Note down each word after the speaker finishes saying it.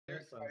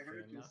something. I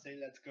heard you now. say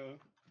let's go.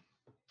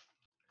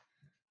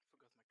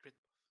 Forgot my crit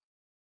buff.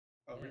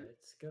 Oh, Yeah, really?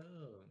 let's go.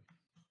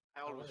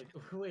 I always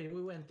Wait,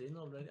 we went in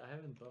already. I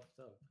haven't buffed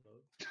up.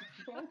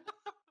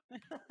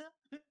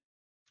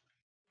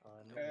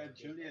 No,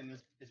 Julian,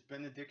 is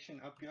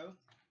benediction up, yo?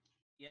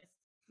 Yes.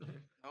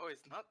 No,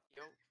 it's not,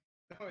 yo.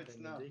 No, it's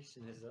not.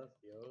 Benediction is up,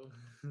 yo.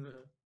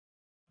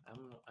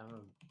 I'm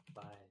a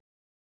buy.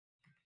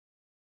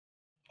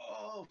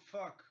 Oh,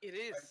 fuck. It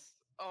is.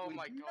 Oh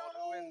my god.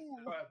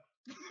 When What?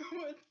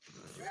 What?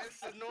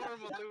 it's a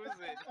normal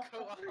Lucid. Go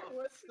off.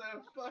 What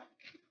the fuck?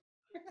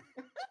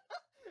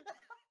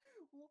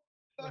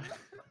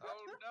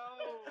 Oh no.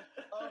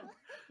 Oh,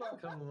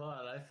 fuck. Come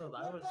on, I thought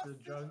I was the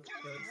drunk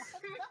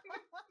person.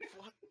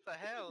 What the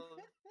hell?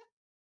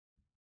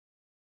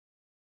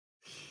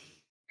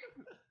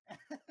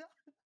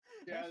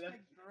 Yeah, Hashtag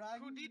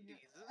drunk. Who did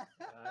this?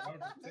 I need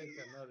to take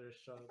another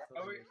shot.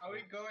 Are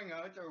we going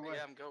out or what?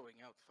 Yeah, I'm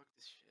going out. Fuck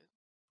this shit.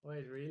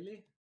 Wait,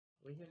 really?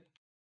 We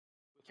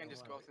can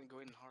Just go out and go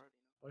in hard,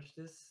 you know. watch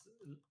this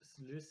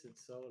Lucid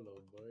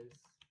solo, boys.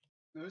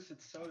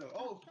 Lucid solo.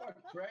 Oh, fuck,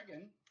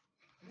 dragon.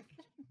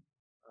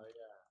 Oh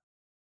yeah.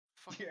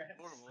 Fuck Yes.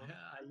 normal.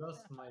 I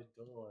lost my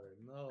door.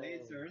 No.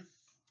 Lasers.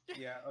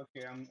 Yeah,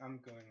 okay, I'm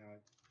going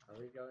out. Are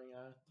we going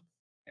out?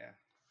 Yeah.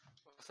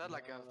 Was that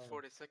like a No.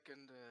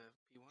 40-second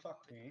P1?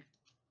 Fuck me.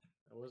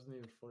 It wasn't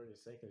even 40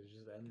 seconds, it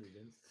just ended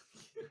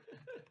instantly.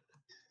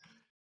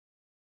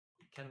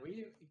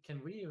 Can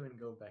we even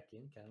go back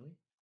in, can we?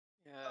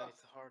 Yeah,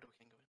 it's hard. We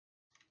can go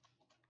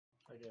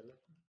in. Okay,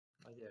 look.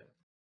 Okay.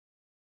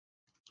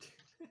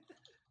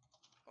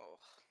 Oh.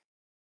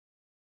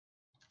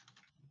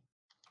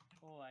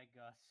 Oh my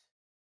gosh.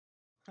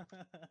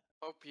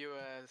 Hope you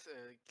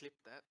clip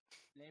that.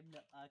 Blame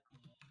the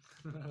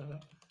alcohol.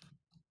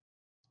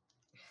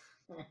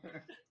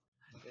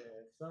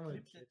 Yeah, if someone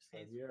Clip the clips that,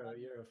 face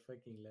you're a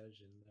fucking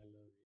legend. I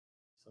love you.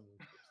 Someone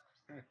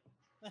clips.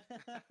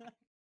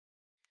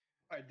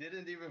 I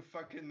didn't even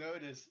fucking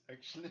notice,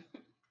 actually.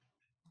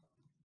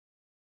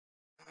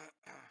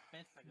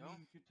 Best I go.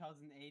 meme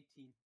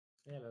 2018.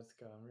 Yeah, let's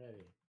go. I'm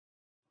ready.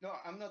 No,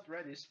 I'm not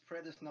ready.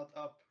 Spread is not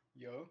up,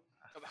 yo.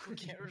 Who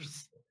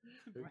cares?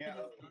 Yeah, It's okay.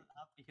 not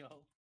up, yo.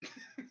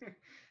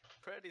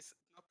 Fred is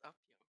not up,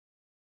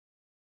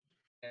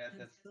 yo. Yeah, Can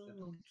that's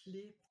someone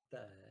clip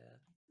that?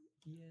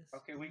 Yes.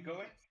 okay. We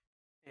going?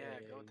 Yeah,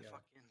 Yeah, go yeah, the yeah.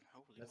 fuck in.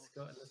 Holy Let's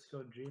balls. go. Let's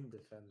go. Dream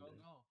Defender.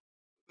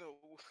 Go,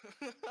 go.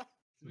 No.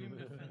 Dream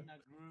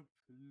Defender Group,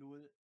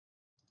 lol.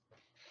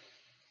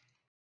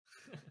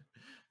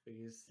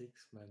 Because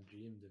 6-man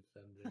Dream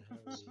Defender.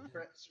 Hell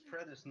yeah.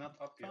 Spread is not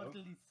up, yo.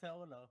 Totally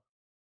solo.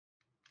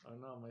 Oh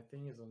no, my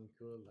thing is on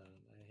cooldown.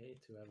 I hate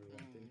to ever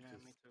went into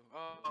Yeah, me s- too.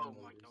 Oh into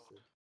my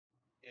Lucid. god.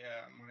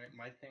 Yeah,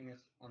 my thing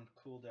is on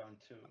cooldown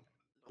too.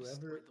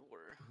 Lost my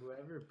door.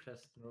 Whoever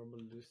pressed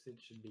normal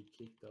Lucid should be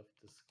kicked off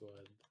the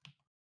squad.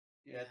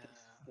 Yeah,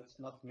 that's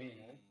not me.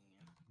 Eh?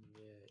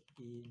 Yeah,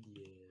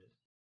 idiot.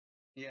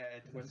 Yeah,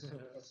 it was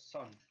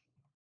Son.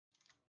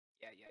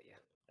 Yeah.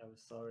 I'm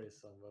sorry,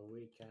 son, but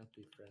we can't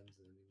be friends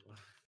anymore.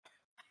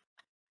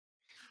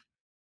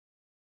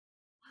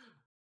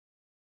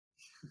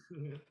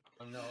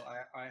 Oh no,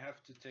 I have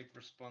to take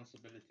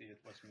responsibility. It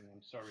was me.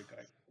 I'm sorry,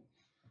 guy.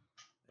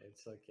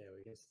 It's okay,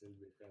 we can still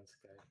be friends,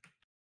 guy.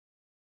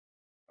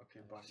 Okay,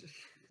 bye.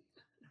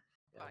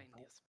 Fine,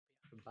 yes.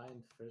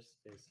 Bind first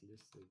phase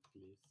Lucid,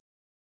 please.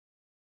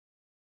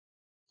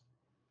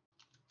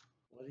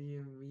 What do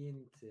you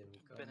mean, Tim?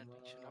 Come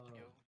Benediction up, on.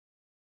 yo.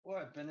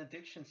 What?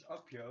 Benediction's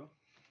up, yo.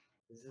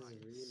 This is Nice.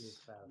 really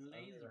fast. I don't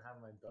Lazy. even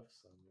have my buffs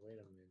on. Wait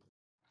a minute.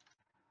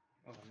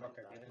 Oh Am fuck!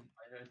 I I didn't.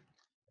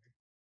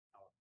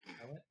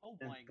 I went, Oh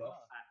And my buff.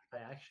 god. I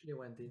actually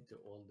went into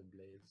all the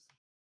blades.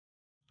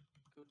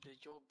 Good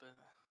job.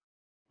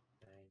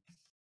 Thanks.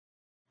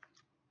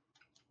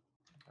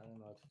 I don't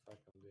know what the fuck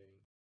I'm doing.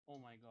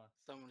 Oh my god.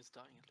 Someone is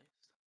dying at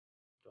least.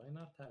 Do I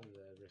not have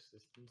the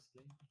resistance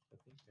link? I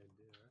think I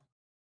do, right?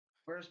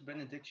 Where's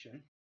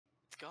benediction?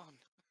 It's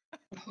gone.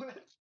 What?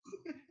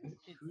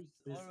 Who's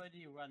It's this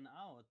already run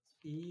out.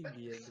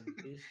 idiot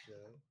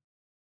bishop?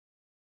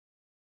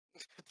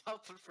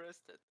 Doubtful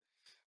pressed it.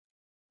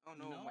 Oh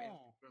no, my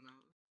No. ran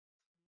out.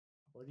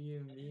 What do you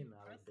I mean, didn't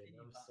press Albin? any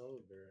I'm button.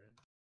 sober.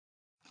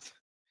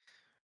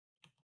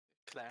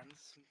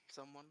 Clans,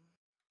 someone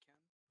can.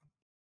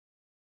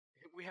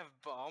 We have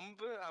bomb.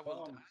 I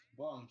will die.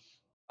 Bombs.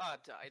 I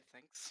died,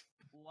 thanks.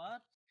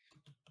 What?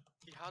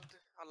 Jihad,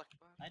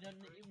 Al-Akbar. I don't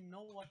even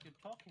know what you're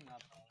talking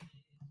about.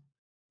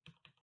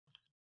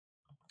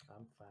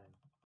 I'm fine.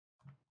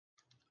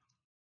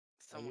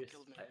 Someone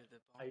killed me with the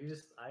bomb. I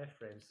used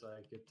iframe so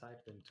I could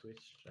type in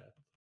Twitch chat.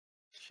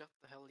 Shut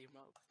the hell your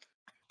mouth.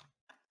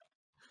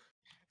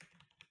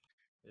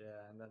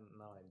 Yeah, and then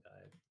now I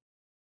died.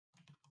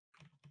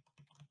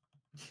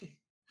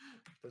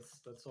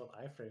 that's what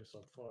iframes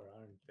are for,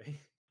 aren't they?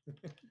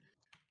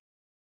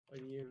 What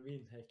do you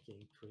mean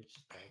hacking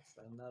Twitch stats?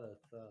 I'm not a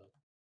thought.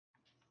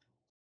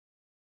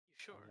 You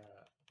sure?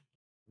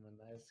 I'm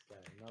a nice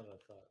guy, not a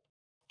thought.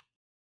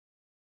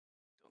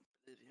 Don't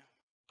believe you.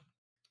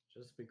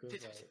 Just because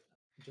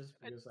Just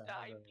I because I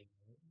died. have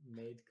a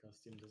maid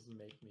costume doesn't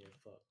make me a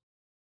fuck.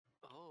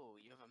 Oh,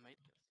 you have a maid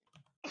costume.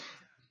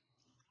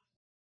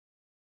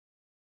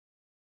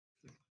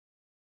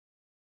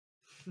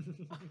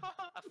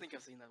 I think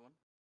I've seen that one.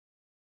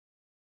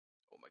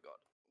 Oh my god,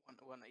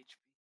 one HP.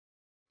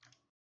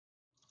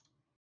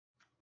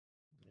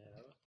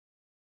 Yeah.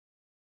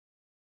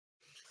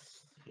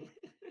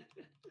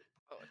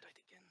 Oh, I died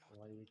again.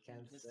 Well, you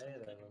can't This say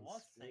that it on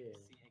was stream.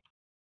 sexy,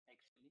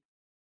 actually.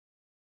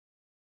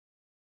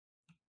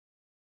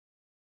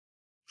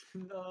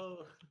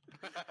 No!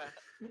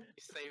 You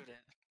saved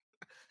it.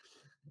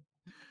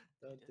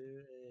 Don't do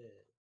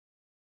it.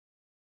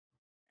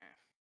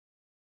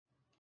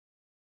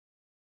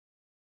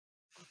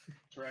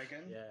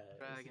 Dragon. Yeah.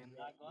 Dragon.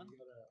 Dragon.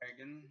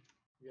 Dragon.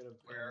 You gotta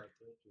play Where? my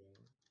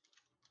Patreon.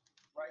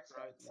 Right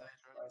side. Right side,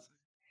 left right side. side.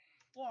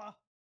 Wow,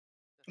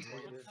 That's Look why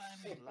at you this.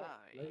 timing.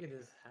 fly. Look at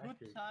this hacker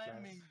Good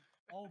timing.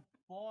 Oh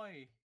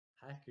boy.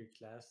 Hacker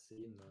class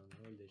scene, man.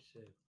 Holy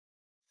shit.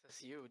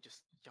 Says you,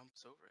 just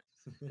jumps over it.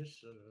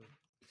 Shut up.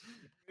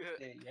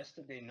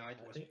 Yesterday night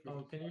I was think. pretty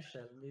Oh, can you fun.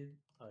 shell me?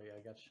 Oh, yeah,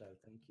 I got shelled.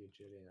 Thank you,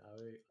 Julian.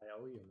 I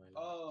owe you my life.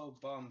 Oh,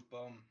 bum.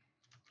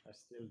 I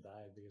still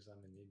died because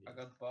I'm an idiot. I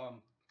got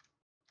bombed.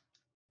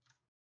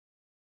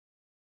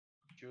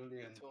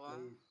 Julian, Toi?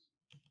 please.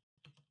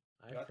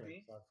 I Got frames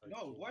me? are for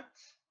No, kids. what?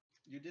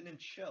 You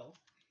didn't shell?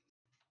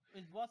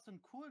 It was on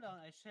cooldown.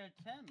 I shelled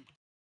 10.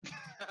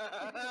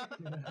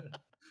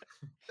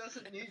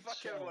 Doesn't need Fuck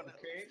shell, everyone else.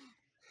 okay?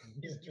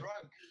 He's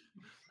drunk.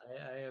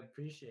 I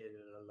appreciate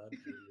it a lot,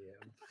 Julian.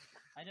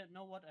 I don't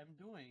know what I'm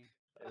doing.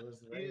 It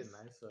was very He's-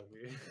 nice of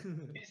you.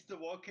 He's the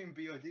walking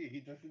BOD. He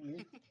doesn't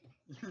need.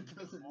 He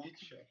doesn't need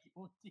shell.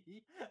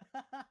 Beauty.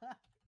 Oh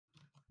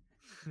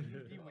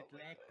Beauty Oh with my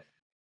lag.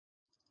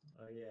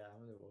 God. yeah,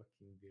 I'm the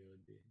walking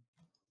BOD.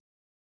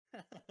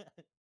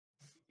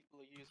 People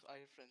who use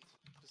iframes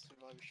to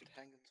survive should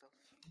hang themselves.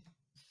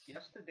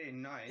 Yesterday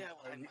night, Yeah,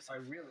 well, I I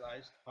myself.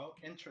 realized how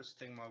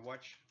interesting my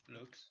watch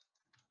looks.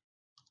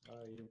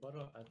 Oh, you bought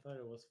it? I thought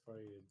it was for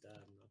your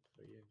dad, not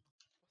for you.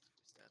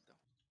 What's that though?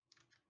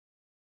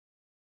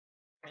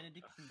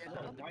 Benediction Yeah,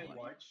 Oh, not my me.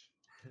 watch.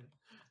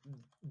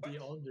 The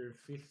What? under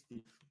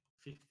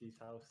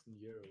 50,000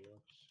 euro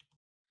watch.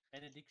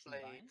 Benediction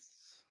bind. Blades.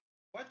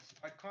 What?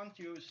 I can't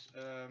use.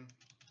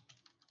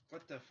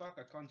 What the fuck?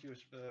 I can't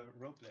use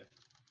rope lift.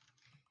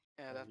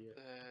 Yeah, Well, that you-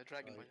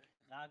 dragon oh, by the way.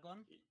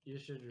 Dragon. You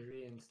should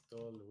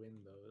reinstall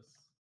Windows.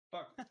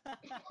 Fuck.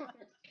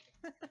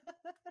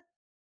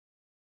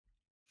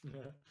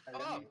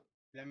 Oh!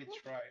 Let me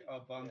try.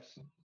 Oh, bumps.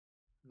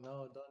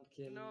 No, don't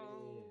kill No,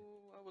 me.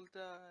 I will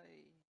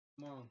die.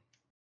 Come on.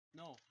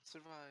 No.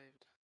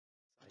 Survived.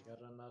 I got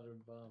another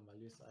bomb. I'll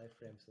use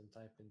iframes and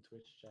type in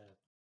Twitch chat.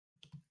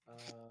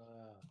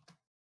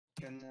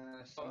 Can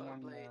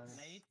someone? blades.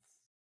 Blades.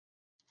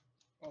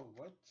 Oh,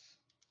 what?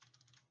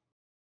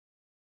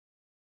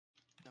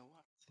 No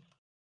what?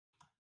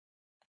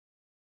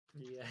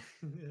 Yeah.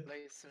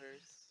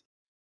 Lasers.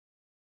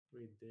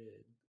 We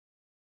did.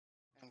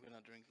 I'm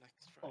gonna drink like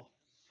Sprite. Oh,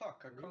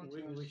 fuck! I can't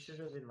We use. should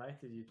have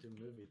invited you to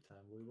movie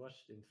time. We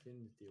watched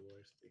Infinity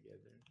Wars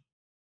together.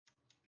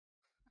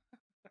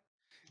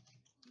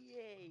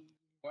 Yay!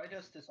 Why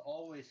does this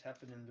always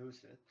happen in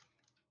Lucid?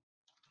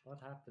 What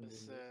happened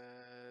It's in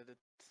this? the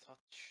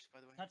touch, by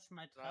the way. Touch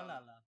my Wow.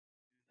 tralala.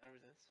 There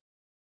it is.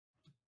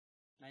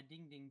 My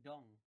ding ding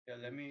dong. Yeah,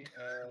 let me You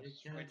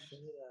can't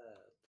say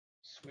that.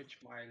 switch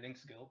my link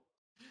skill.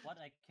 What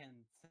I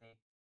can say.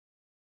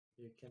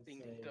 You can Ding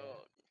say. ding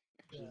dong.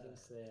 You can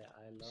say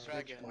I love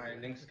Switch Dragon. my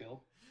link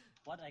skill.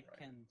 What I Right.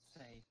 can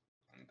say.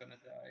 I'm gonna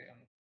die.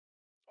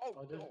 Oh,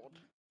 Oh, there's, god.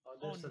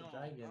 there's Oh, a no.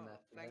 dragon Oh,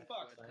 at the thank left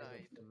God, side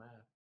died. of the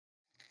map.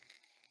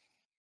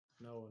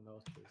 No one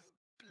noticed.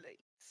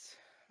 Blades.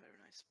 Very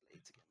nice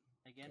blades again.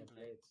 Again, Yeah,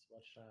 Blade. Blades,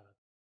 watch out.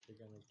 They're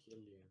gonna kill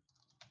you.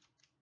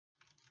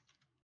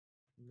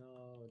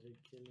 No,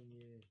 they're killing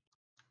you.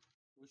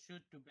 We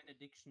should do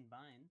benediction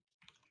bind.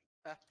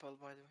 Apple,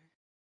 by the way.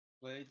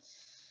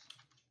 Blades.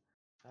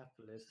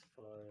 Apple is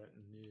for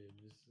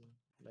noobs.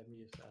 Let me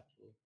use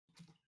Apple.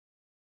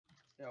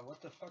 Yeah,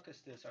 what the fuck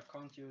is this? I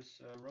can't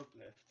use rope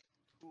lift.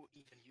 Who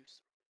even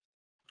used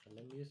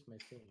Let me use my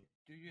thing.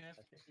 Do you have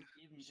Okay. it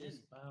even She's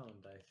in?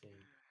 bound, I think.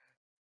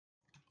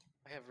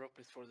 I have rope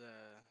list for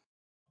the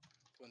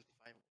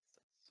 25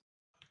 stats.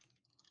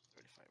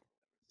 35 or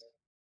whatever.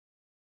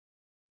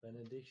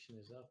 Benediction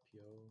is up,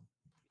 yo.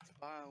 It's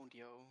bound,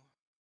 yo.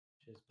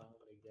 She's bound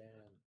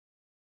again.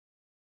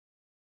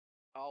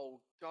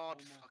 Oh god,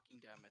 Oh, no. fucking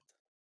damn it.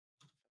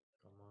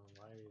 Come on,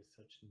 why are you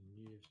such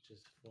noobs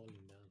just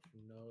falling down for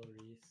no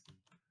reason?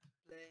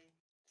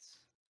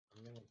 Blades.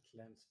 I'm gonna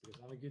cleanse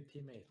because I'm a good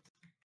teammate.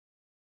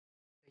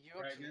 You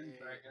Dragon, actually...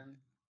 dragon.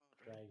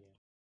 Oh, dragon. Dragon.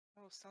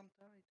 Oh, Sam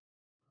died.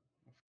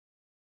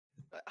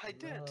 I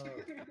did! No.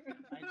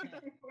 I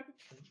did.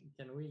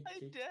 Can we I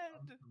kick did.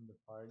 Sam from the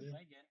party?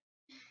 Dragon.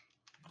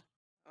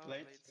 Oh,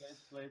 Blades,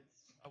 blades, blades.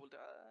 I will die.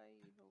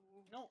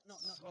 No, no,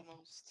 no, no.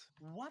 Almost.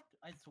 What?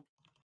 What?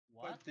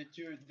 What did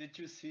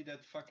you see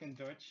that fucking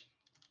dodge?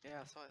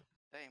 Yeah, I saw it.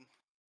 Damn,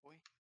 boy.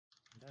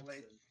 That's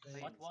Blade.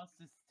 insane. What was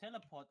this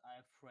teleport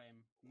iframe?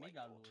 my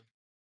Mega God. lol.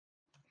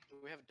 Do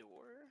we have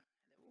door?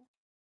 Hello?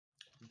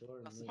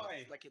 Door Doesn't me. Why?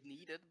 look like it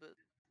needed, but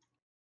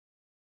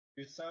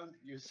You sound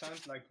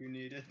like you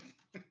need it.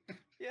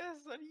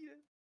 yes, I need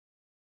it.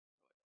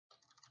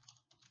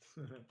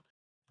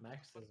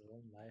 Max has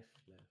 1 life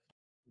left.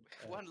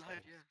 One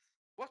life, yes.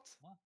 What?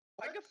 What?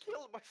 I got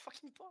killed by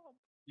fucking bomb.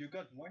 You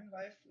got 1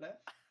 life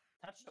left?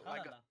 Touch No, I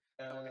got- tralala.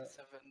 No, I Uh, got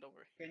 7, don't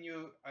worry. can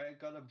you? I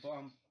got a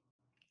bomb.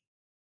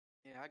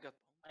 Yeah, I got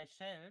My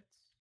shells.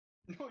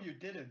 No, you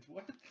didn't.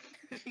 What?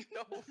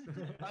 no,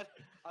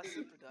 I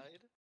super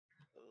died.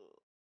 Ugh.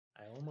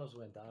 I almost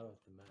went out of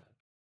the map.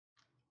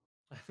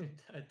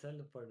 I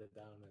teleported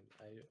down and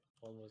I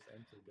almost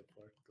entered the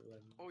portal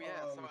and Oh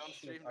yeah, so I'm shit,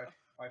 stream now.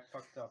 I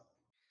fucked up.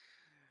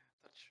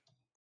 Touch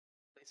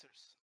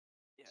lasers.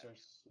 Yeah,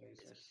 Lasers.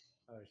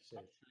 oh shit.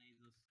 Touch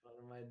lasers. What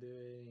am I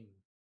doing?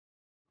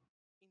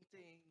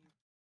 painting.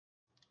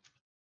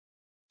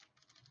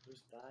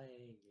 Who's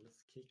dying?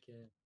 Let's kick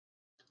him.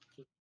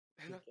 Kick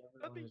Not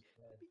everyone me. who's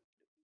dead.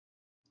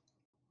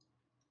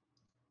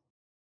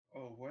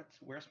 Oh, what?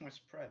 Where's my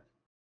spread?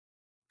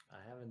 I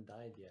haven't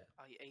died yet.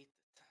 I ate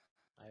it.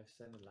 I have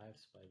 7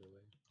 lives, by the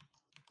way.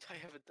 I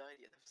haven't died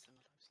yet. I have 7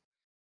 lives.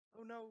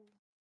 Oh no.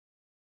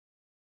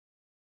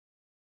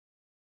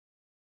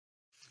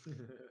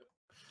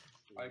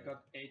 I Yeah.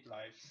 got 8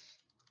 lives.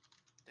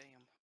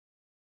 Damn.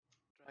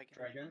 Dragon.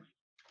 Dragon.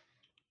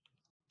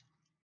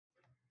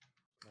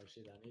 Oh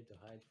shit, I need to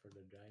hide for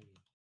the dragon.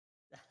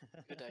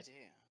 Good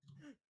idea.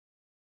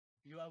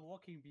 You are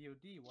walking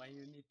BOD. Why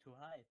you need to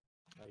hide?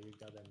 Oh, you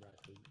got them right.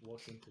 You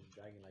walk into the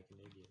dragon like an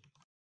idiot.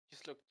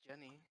 Just look,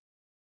 Jenny.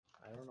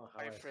 I don't know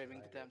how I Framing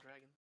the damn survived.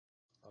 dragon.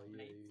 Oh,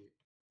 you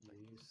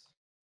use...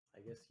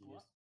 I guess you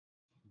What?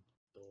 use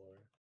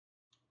door.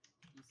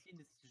 You seen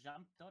this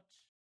jump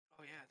dodge?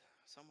 Oh yeah,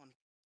 someone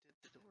did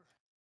the door.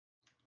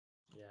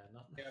 Yeah,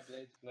 not... Yeah,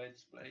 blades.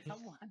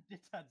 Someone did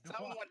a door.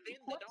 Someone did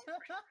the What?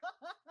 door.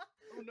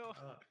 Oh no.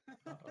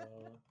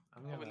 Uh-oh.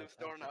 I'm Oh, we gonna lose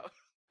door attack now. her.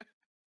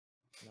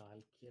 No,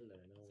 I'll kill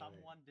her, no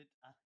Someone did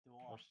a worry.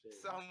 door. Oh shit.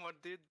 Someone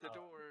did the Oh.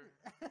 door.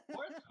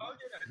 What? How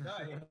did I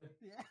die?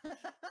 Yeah.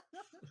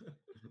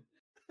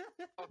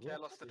 Okay, I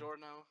lost the Whoopsie. door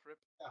now. Rip.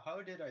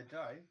 How did I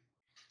die?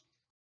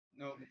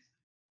 No.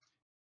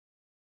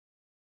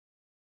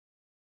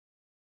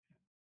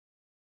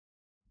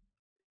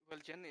 Well,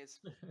 Jenny is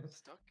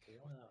stuck.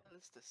 Wow. What the hell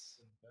is this?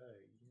 Bug.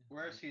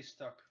 Where is he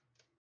stuck?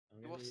 I'm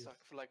He gonna was use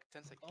stuck for like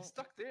 10 seconds. Oh. He's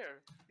stuck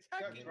there. He's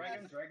Yeah,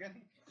 hacking.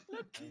 dragon.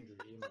 Look, angry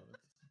emote.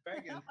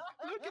 Dragon.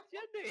 look at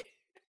Jenny.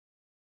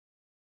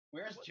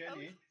 Where's What the hell?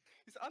 Jenny?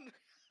 He's on.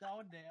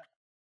 Down there.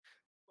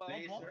 Wow.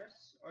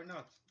 Lasers or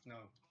not? No.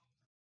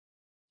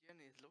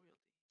 Jenny is loyalty.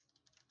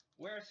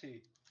 Where is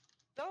he?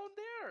 Down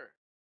there.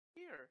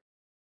 Here.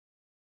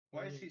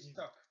 Why What is do he you mean?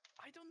 stuck?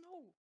 I don't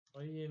know.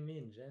 What do you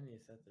mean?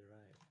 Jenny's at the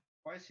right.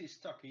 Why is he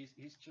stuck? He's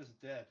just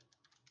dead.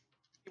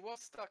 He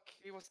was stuck.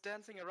 He was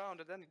dancing around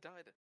and then he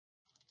died.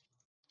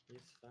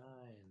 He's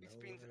fine. He's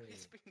no been worry.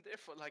 he's been there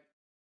for like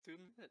 2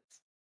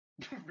 minutes.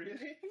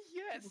 Really?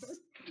 Yes.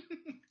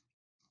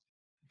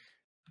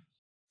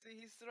 See,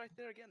 he's right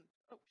there again.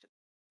 Oh shit.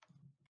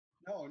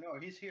 No,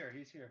 he's here.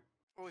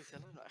 Oh, he's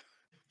hello now.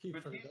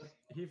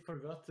 He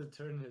forgot to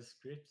turn his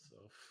scripts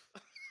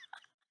off.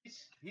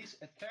 He's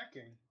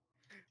attacking.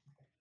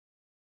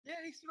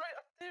 Yeah, he's right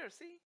up there.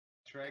 See?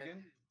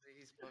 Dragon.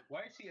 He's bugged.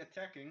 Why is he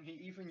attacking? He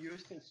even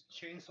used his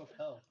chains of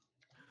hell.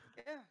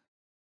 Yeah.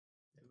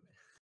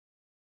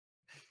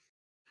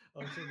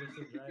 Oh shit, it's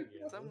a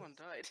dragon. Someone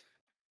died.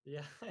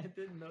 Yeah, I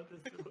didn't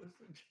notice it was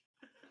a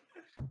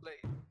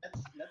Like,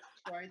 Let's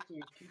try to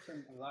keep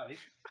him alive.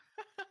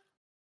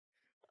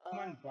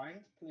 Someone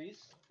bind,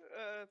 please.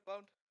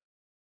 bound.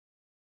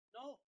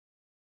 No.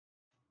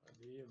 How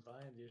do you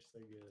bind? You're so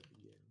good at the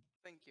game.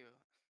 Thank you.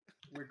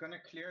 We're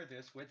gonna clear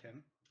this with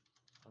him.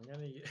 I'm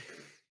gonna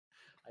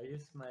I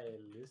use my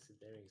Lucid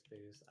earrings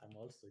because I'm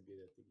also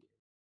good at the game.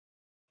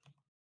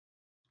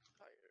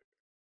 Tired.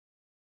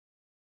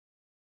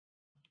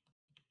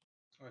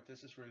 Oh,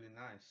 this is really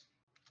nice.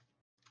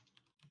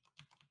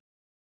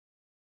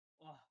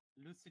 Oh,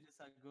 Lucid is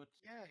a good.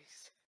 Yeah,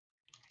 he's.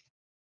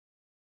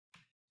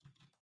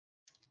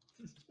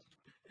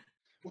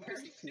 What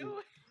What's is he he?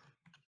 doing?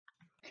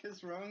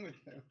 What's wrong with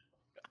him?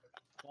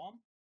 Bomb?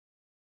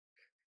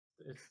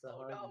 It's the Oh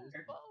hard no,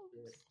 Lucid. bombs.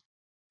 Yes.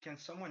 Can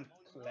someone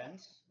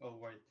cleanse? Oh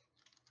wait.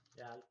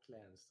 Yeah, I'll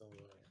cleanse, don't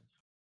worry.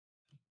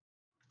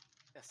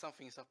 Yeah,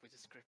 something is up with the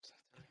script.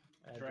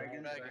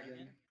 Dragon.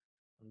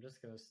 I'm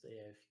just gonna stay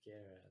AFK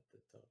at the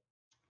top.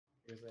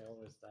 Because I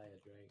always die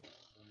at dragon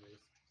for some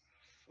reason.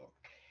 Fuck.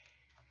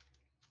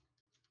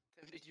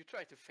 Tim, did you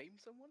try to fame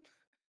someone?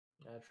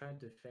 I tried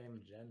to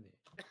fame Jenny.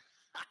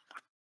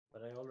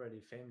 But I already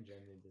famed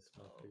Jenny this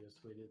month Oh, because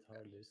we did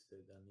hard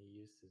Lucid and he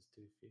used his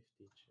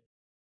 250 chip.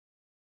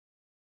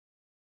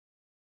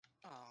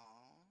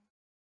 Aww.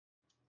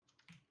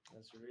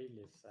 That's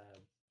really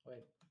sad.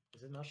 Wait,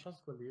 is it not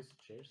possible to use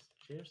chairs?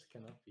 Chairs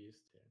cannot be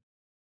used here.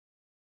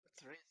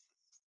 That's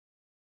racist.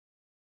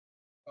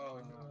 Oh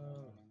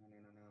no.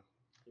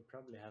 He He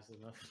probably has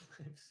enough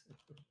lives.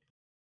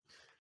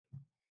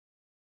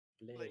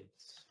 Blades.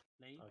 Blades.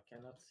 Blade. I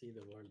cannot see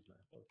the world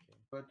map. Okay.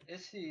 But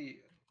is he?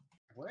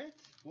 Wait,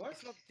 what?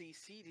 It's not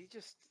DC. He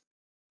just.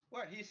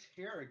 What? He's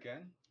here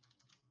again.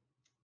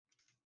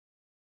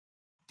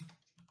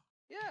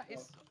 Yeah,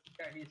 he's. Oh,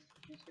 yeah,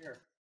 he's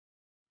here.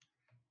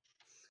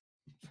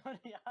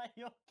 Johnny, are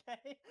you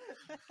okay?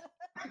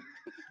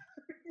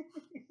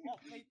 Oh,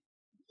 wait.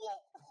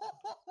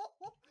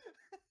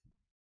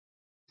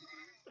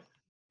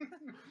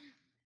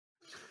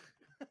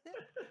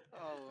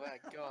 Oh my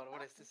god,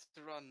 what is this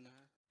run?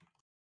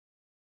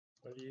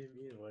 What do you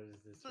mean? What is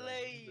this? Run?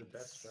 This is the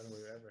best run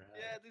we've ever had.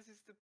 Yeah, this is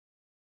the.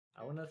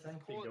 I want to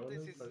thank the Cool,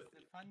 golem this for. is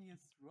The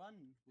funniest run.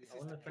 This I is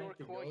want to the pure thank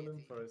the golem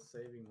quality. for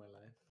saving my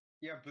life.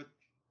 Yeah, but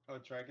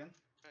dragon.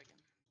 Dragon.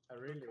 I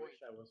really Pure wish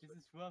I was. This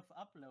is worth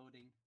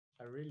uploading.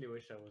 I really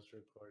wish I was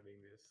recording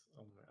this.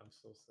 Oh my! I'm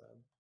so sad.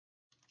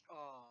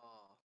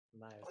 Oh.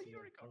 Nice. Oh, you you're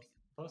know, recording.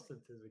 post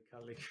it to the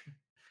calligraphy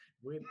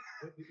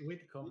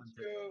with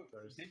commentary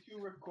first. Did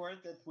you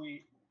record that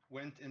we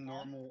went in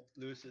normal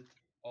Lucid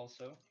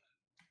also?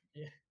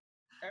 Yeah.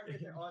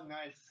 Everything. Oh,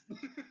 nice.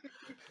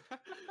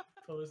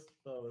 Post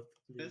both,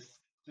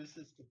 please. This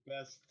is the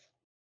best.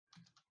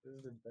 This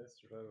is the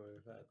best run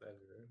we've had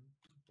ever.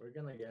 We're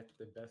gonna get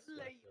the best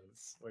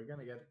weapons. Blades.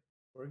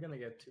 We're gonna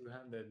get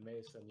two-handed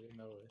mace, and you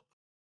know it.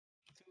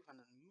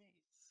 200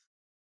 mace.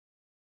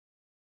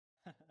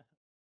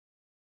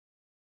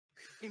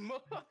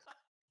 Emo-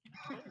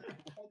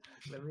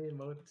 Let me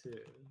emote too.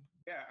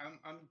 Yeah,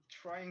 I'm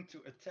trying to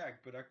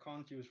attack, but I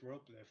can't use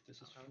rope lift.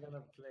 This is. I'm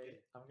gonna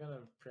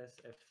press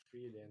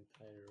F3 the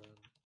entire run.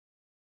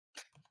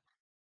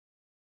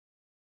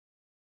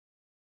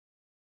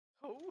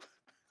 Oh.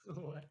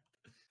 What?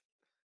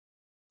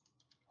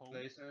 Home.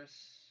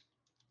 Lasers,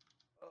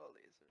 Oh,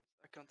 lasers.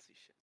 I can't see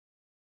shit.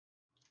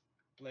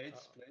 blades,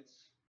 Uh-oh.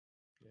 blades.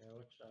 Yeah,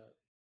 watch out.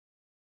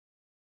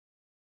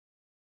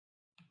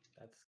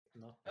 That's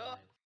not Ah!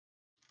 mine.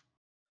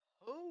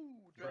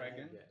 Oh,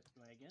 Dragon.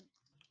 Dragon.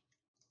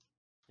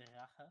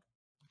 Drache.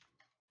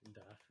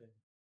 Drache.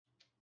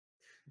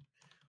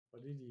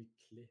 What did you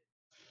click?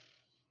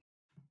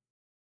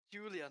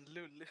 Julian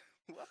Lull.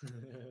 What?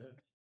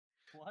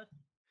 What?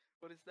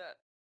 What is that?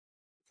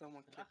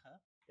 Someone click. Drache?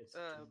 It's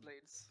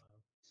Blades.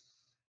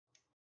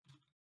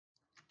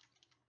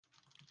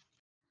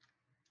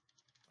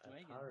 A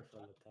Dragon.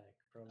 powerful attack.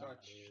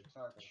 Probably.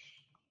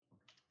 Touch.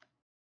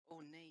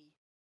 Oh, nej.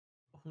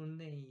 Oh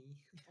nej.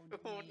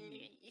 Oh,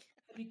 nej.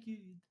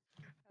 Herregud.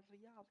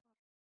 Herrejävlar.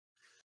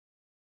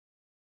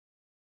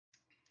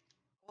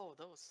 Oh,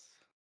 those.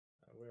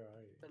 Where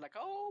are you? They're like,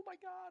 oh my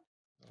god.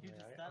 Oh, You yeah,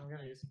 just I'm stabbed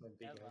gonna me. use my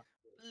big Ever. eyes.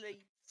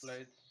 Blades.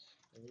 Blades.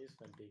 I'm gonna use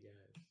my big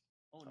eyes.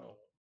 Oh no,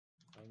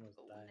 I almost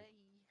Oh, died. nej.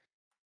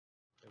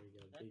 There we go,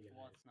 that big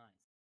was eyes.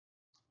 nice.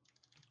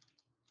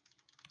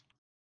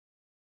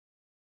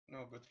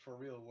 No, but for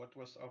real, what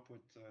was up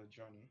with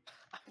Johnny?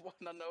 I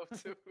wanna know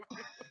too.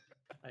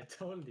 I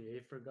told you, he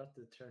forgot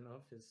to turn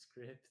off his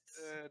scripts.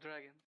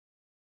 Dragon.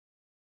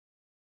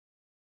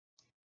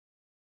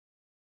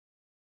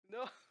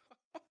 No.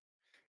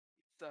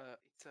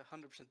 It's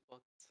 100%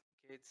 bot.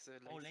 Okay, it's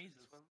lasers Oh, as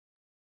lasers. well.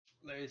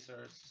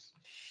 Lasers.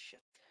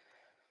 Shit.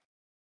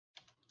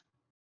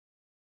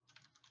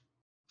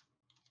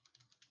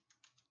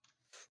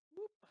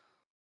 Whoop.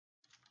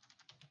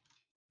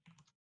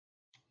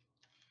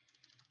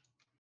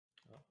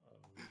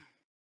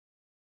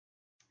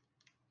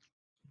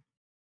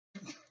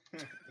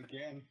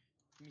 Again.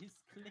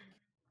 Misclick.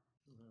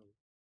 No.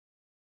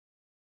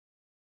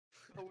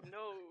 Oh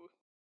no.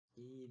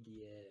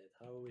 Idiot.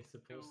 How are we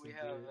supposed we to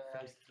have do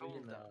phase 3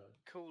 now?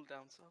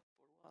 Cooldowns up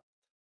or what?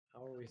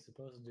 How are we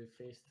supposed to do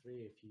phase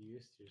 3 if you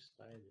used your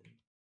spider?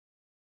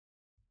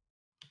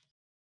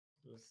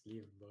 Let's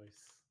leave, boys.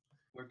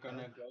 We're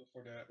gonna go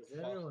for the. Is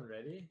everyone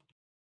ready?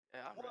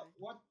 Yeah, I'm ready.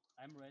 What?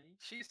 I'm ready.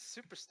 She's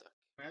super stuck.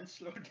 Man,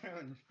 slow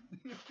down.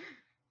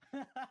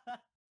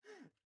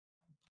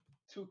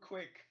 Too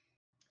quick.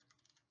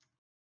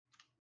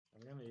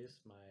 I'm gonna use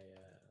my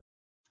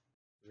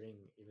ring,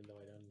 even though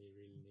I don't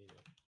really need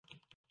it.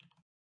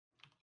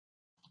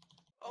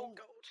 Oh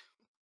god.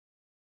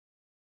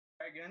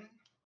 Dragon.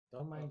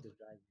 Don't mind the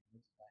dragon.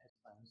 It's fine. It's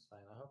fine. It's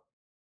fine. I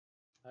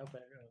hope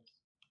everyone's.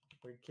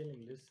 We're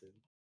killing Lucid.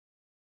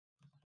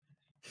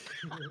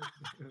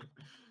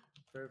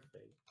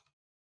 Perfect.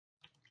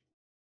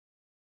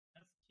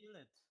 Let's kill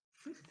it.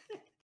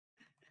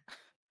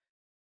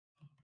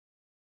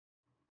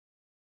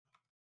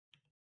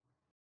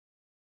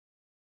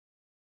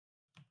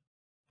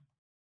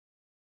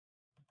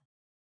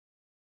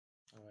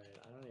 Alright,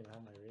 I don't even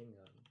have my ring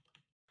on.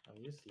 I'm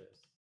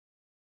useless.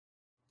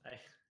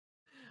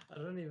 I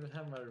don't even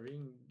have my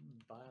ring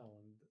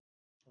bound.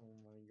 Oh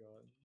my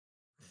god.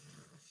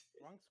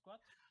 Wrong squad.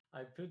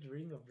 I put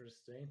ring of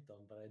restraint on,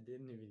 but I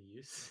didn't even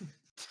use it.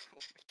 Oh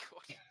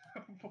my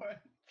god.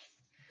 What?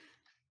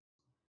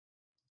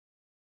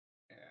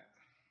 Yeah.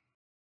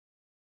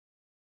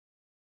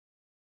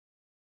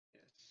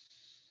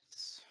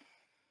 Yes.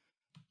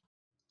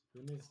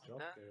 Who needs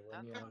dropper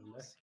when you have was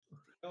left?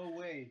 No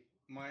way.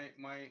 My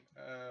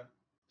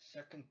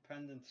second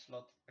pendant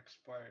slot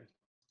expired.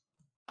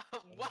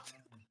 What?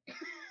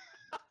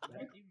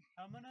 Not even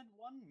permanent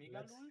one, Mega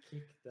Let's lol.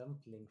 kick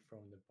Dumpling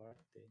from the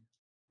party.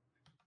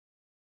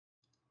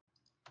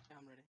 Yeah,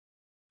 I'm ready.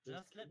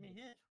 Just let me kick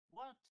hit.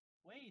 What?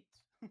 Wait.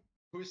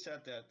 Who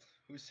said that?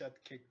 Who said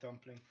kick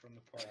dumpling from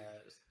the party?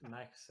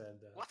 Max said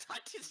that. What? I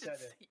didn't said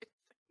say it.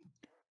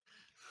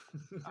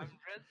 it. I'm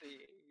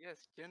ready.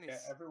 Yes, Jenny's. Yeah,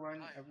 everyone,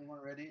 live.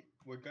 everyone ready?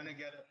 We're gonna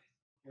get it.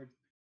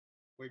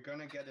 We're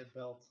gonna get a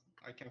belt.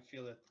 I can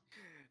feel it.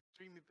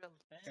 Dreamy belt.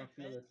 I can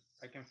feel it.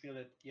 I can feel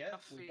it. Yeah,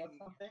 we got Nothing.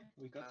 something.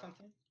 We got No.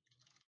 something.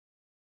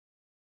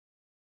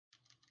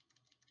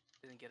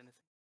 Didn't get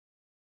anything.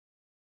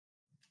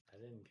 I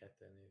didn't get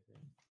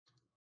anything.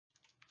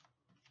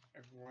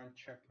 Everyone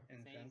check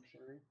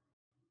inventory.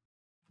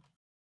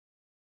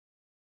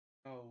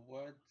 Oh,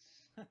 what?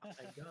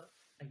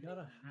 I got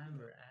a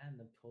hammer and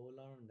a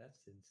polearm.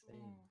 That's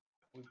insane.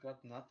 We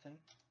got nothing.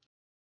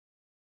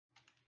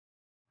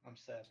 I'm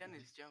sad.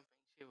 Jenny's jumping.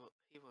 He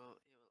will.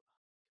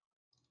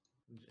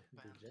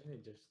 Did Jenny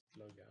just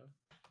log out?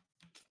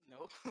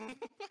 No.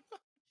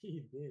 He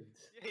did.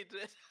 Yeah, he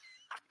did.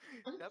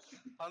 Yep.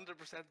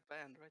 100%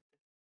 banned right there.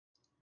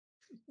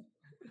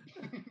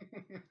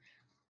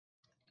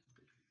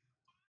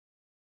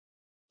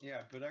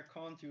 Yeah, but I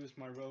can't use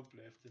my rope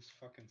lift. This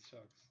fucking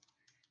sucks.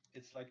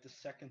 It's like the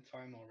second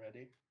time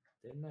already.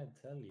 Didn't I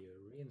tell you?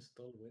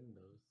 Reinstall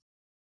Windows.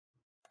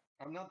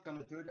 I'm not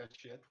gonna do that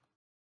shit.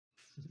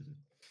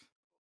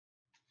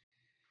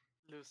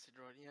 Lucid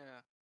Rod,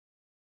 yeah.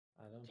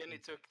 I don't Jenny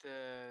think took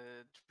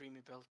the dreamy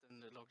belt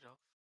and logged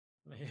off.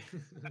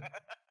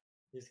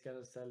 he's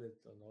gonna sell it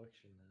on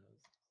auction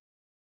house.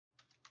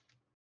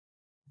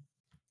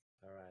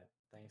 Alright,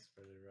 thanks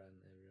for the run,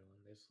 everyone.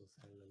 This was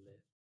hella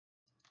lit.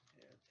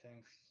 Yeah,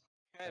 thanks.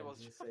 Yeah, it I was.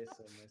 didn't say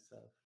so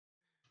myself.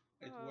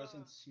 It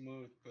wasn't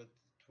smooth, but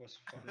it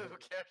was fun. Who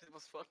cares? It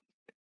was fun.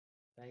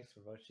 Thanks for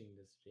watching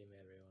the stream,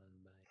 everyone.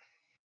 Bye.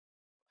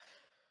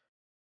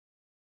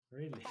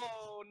 Really?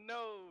 Oh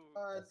no!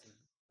 But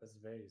That's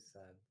very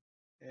sad.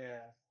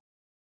 yeah,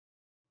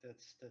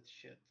 that's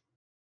shit.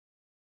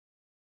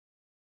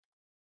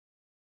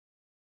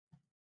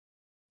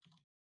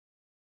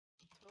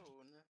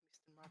 Tone,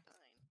 Mr.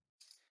 Martine.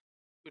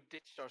 We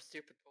ditched our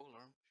stupid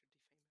polearm.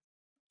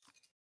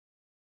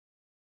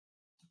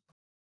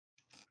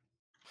 Should defame him.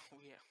 Oh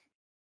yeah.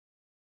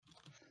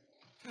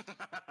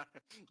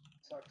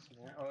 Sucks,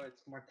 man. Oh,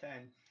 it's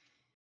Martin.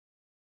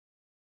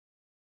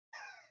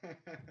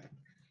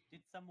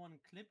 Did someone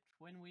clipped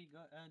when we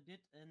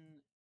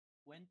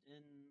went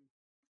in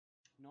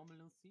normal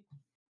Lucid?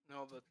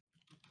 No, but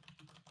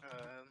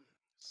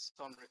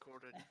Son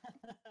recorded.